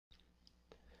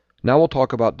Now we'll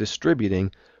talk about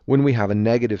distributing when we have a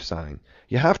negative sign.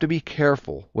 You have to be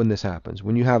careful when this happens.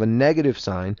 When you have a negative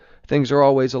sign, things are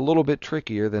always a little bit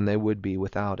trickier than they would be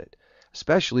without it,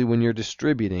 especially when you're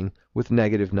distributing with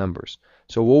negative numbers.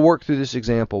 So we'll work through this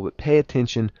example, but pay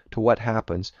attention to what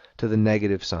happens to the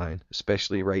negative sign,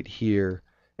 especially right here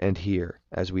and here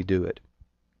as we do it.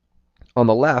 On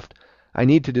the left, I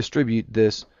need to distribute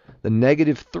this. The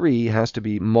negative 3 has to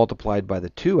be multiplied by the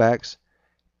 2x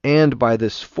and by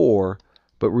this 4,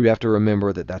 but we have to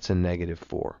remember that that's a negative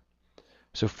 4.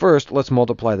 So first, let's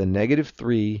multiply the negative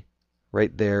 3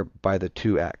 right there by the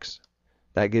 2x.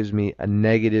 That gives me a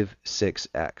negative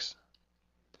 6x.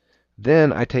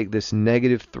 Then I take this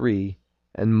negative 3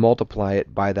 and multiply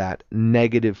it by that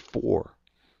negative 4.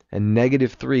 And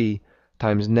negative 3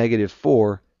 times negative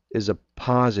 4 is a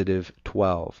positive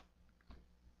 12.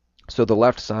 So the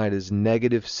left side is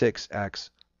negative 6x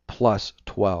plus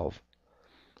 12.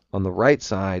 On the right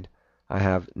side, I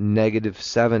have negative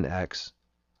 7x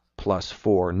plus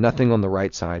 4. Nothing on the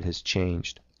right side has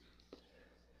changed.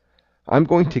 I'm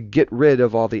going to get rid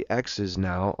of all the x's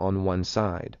now on one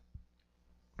side.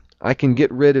 I can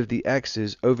get rid of the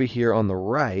x's over here on the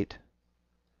right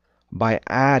by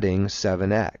adding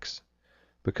 7x.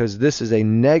 Because this is a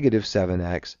negative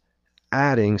 7x,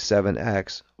 adding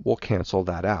 7x will cancel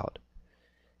that out.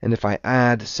 And if I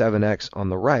add 7x on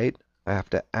the right, I have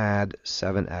to add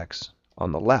 7x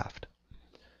on the left.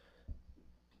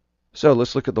 So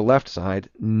let's look at the left side.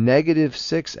 Negative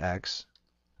 6x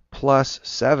plus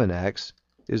 7x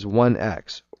is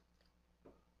 1x.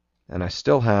 And I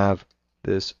still have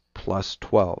this plus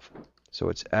 12. So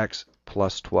it's x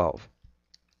plus 12.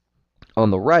 On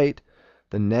the right,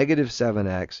 the negative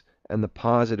 7x and the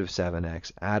positive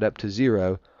 7x add up to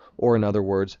 0, or in other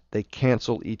words, they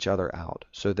cancel each other out.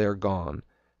 So they're gone.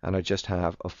 And I just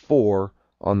have a 4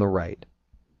 on the right.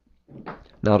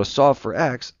 Now to solve for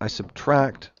x, I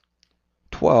subtract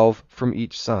 12 from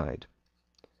each side.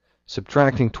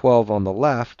 Subtracting 12 on the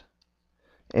left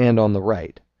and on the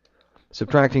right.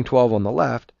 Subtracting 12 on the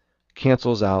left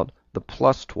cancels out the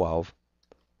plus 12.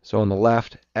 So on the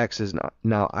left, x is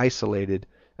now isolated.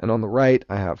 And on the right,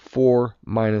 I have 4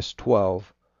 minus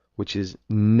 12, which is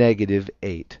negative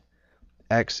 8.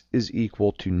 X is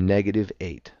equal to negative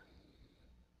 8.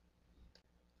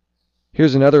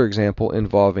 Here's another example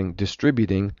involving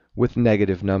distributing with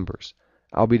negative numbers.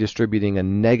 I'll be distributing a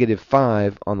negative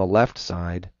 5 on the left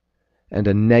side and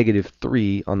a negative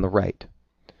 3 on the right.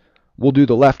 We'll do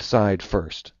the left side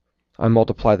first. I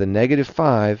multiply the negative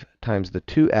 5 times the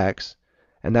 2x,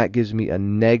 and that gives me a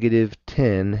negative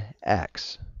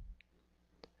 10x.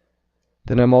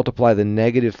 Then I multiply the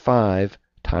negative 5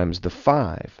 times the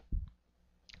 5.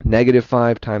 Negative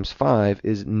 5 times 5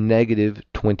 is negative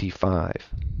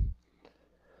 25.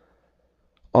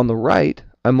 On the right,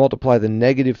 I multiply the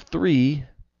negative 3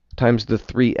 times the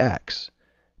 3x.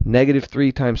 Negative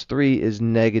 3 times 3 is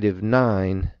negative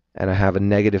 9, and I have a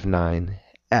negative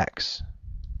 9x.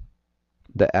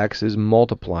 The x is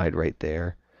multiplied right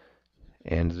there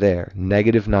and there.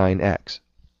 Negative 9x.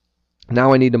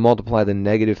 Now I need to multiply the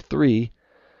negative 3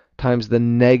 times the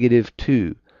negative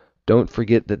 2. Don't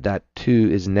forget that that 2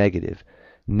 is negative.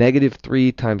 Negative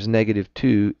 3 times negative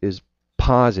 2 is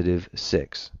positive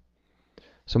 6.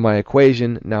 So my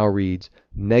equation now reads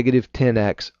negative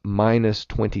 10x minus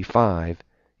 25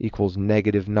 equals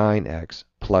negative 9x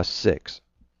plus 6.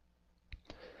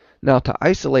 Now to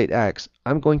isolate x,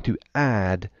 I'm going to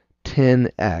add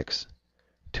 10x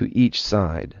to each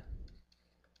side.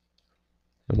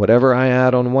 And whatever I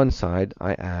add on one side,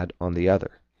 I add on the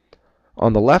other.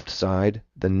 On the left side,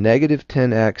 the negative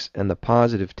 10x and the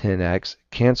positive 10x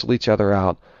cancel each other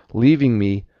out, leaving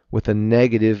me with a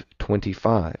negative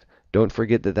 25. Don't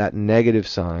forget that that negative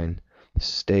sign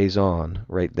stays on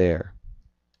right there.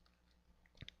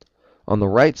 On the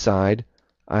right side,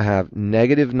 I have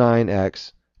negative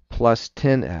 9x plus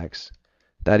 10x.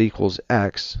 That equals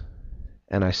x,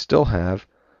 and I still have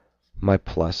my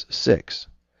plus 6.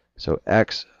 So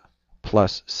x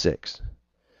plus 6.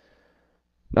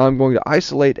 Now I'm going to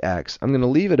isolate x. I'm going to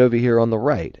leave it over here on the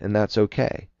right, and that's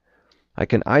okay. I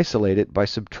can isolate it by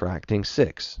subtracting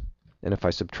 6. And if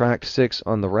I subtract 6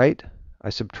 on the right, I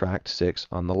subtract 6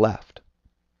 on the left.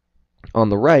 On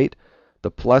the right,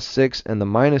 the plus 6 and the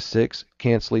minus 6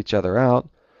 cancel each other out,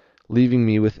 leaving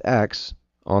me with x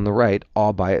on the right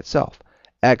all by itself.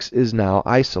 X is now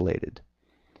isolated.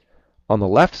 On the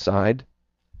left side,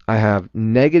 I have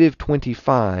negative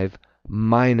 25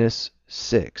 minus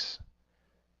 6.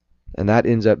 And that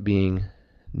ends up being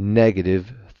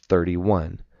negative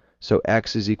 31. So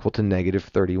x is equal to negative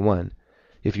 31.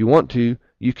 If you want to,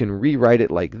 you can rewrite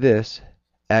it like this.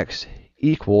 X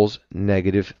equals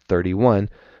negative 31,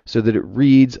 so that it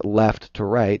reads left to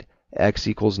right, x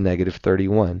equals negative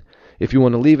 31. If you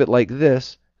want to leave it like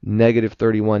this, negative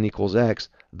 31 equals x,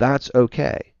 that's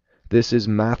okay. This is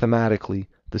mathematically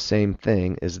the same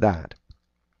thing as that.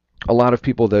 A lot of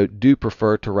people, though, do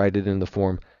prefer to write it in the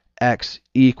form x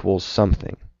equals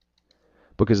something,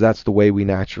 because that's the way we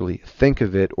naturally think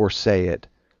of it or say it.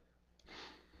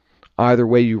 Either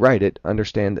way you write it,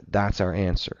 understand that that's our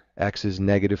answer. X is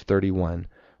negative 31.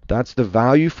 That's the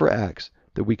value for x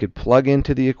that we could plug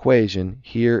into the equation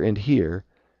here and here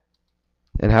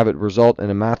and have it result in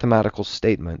a mathematical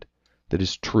statement that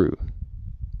is true.